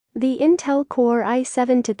The Intel Core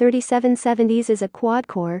i7-3770s is a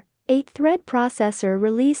quad-core, 8-thread processor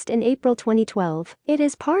released in April 2012. It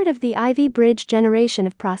is part of the Ivy Bridge generation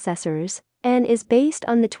of processors, and is based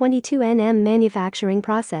on the 22nm manufacturing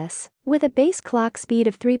process, with a base clock speed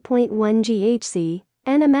of 3.1 GHz,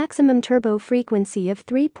 and a maximum turbo frequency of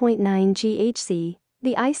 3.9 GHz.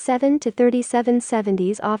 The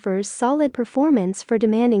i7-3770s offers solid performance for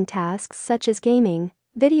demanding tasks such as gaming,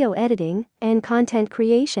 video editing, and content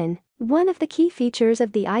creation. One of the key features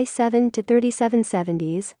of the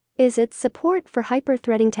i7-3770s is its support for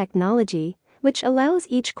hyper-threading technology, which allows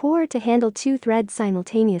each core to handle 2 threads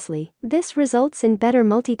simultaneously. This results in better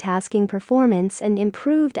multitasking performance and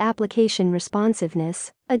improved application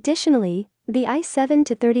responsiveness. Additionally, the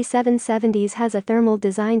i7-3770s has a thermal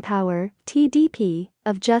design power (TDP)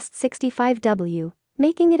 of just 65 W,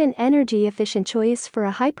 making it an energy-efficient choice for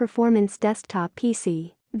a high-performance desktop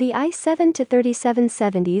PC. The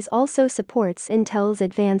i7-3770s also supports Intel's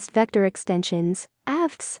Advanced Vector Extensions,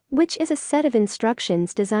 AVX, which is a set of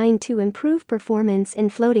instructions designed to improve performance in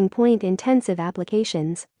floating-point intensive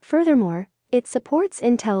applications. Furthermore, it supports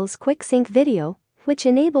Intel's QuickSync Video, which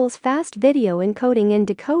enables fast video encoding and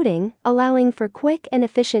decoding, allowing for quick and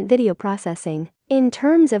efficient video processing. In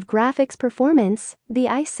terms of graphics performance, the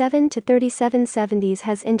i7-3770s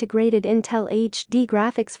has integrated Intel HD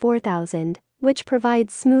Graphics 4000, which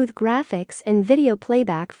provides smooth graphics and video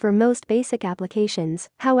playback for most basic applications.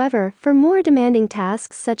 However, for more demanding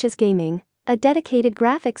tasks such as gaming, a dedicated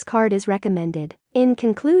graphics card is recommended. In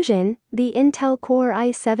conclusion, the Intel Core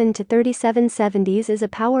i7-3770s is a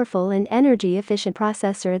powerful and energy-efficient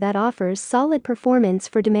processor that offers solid performance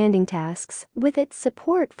for demanding tasks. With its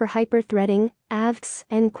support for hyper-threading, AVX,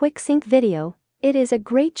 and QuickSync video, it is a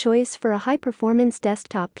great choice for a high-performance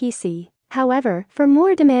desktop PC. However, for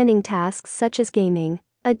more demanding tasks such as gaming,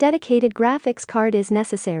 a dedicated graphics card is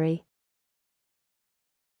necessary.